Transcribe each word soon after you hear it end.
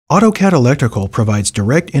AutoCAD Electrical provides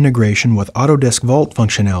direct integration with Autodesk Vault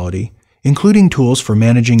functionality, including tools for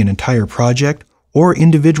managing an entire project or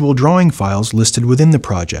individual drawing files listed within the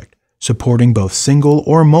project, supporting both single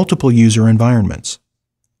or multiple user environments.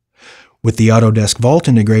 With the Autodesk Vault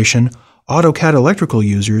integration, AutoCAD Electrical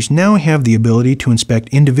users now have the ability to inspect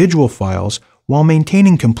individual files while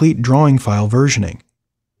maintaining complete drawing file versioning.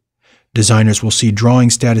 Designers will see drawing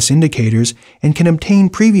status indicators and can obtain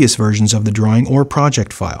previous versions of the drawing or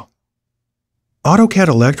project file. AutoCAD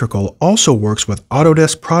Electrical also works with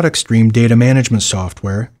Autodesk Productstream data management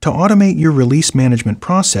software to automate your release management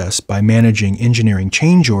process by managing engineering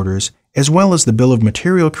change orders as well as the bill of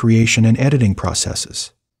material creation and editing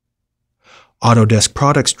processes. Autodesk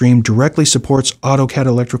Productstream directly supports AutoCAD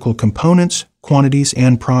Electrical components, quantities,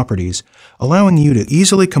 and properties, allowing you to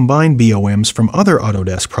easily combine BOMs from other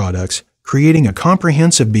Autodesk products, creating a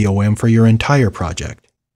comprehensive BOM for your entire project.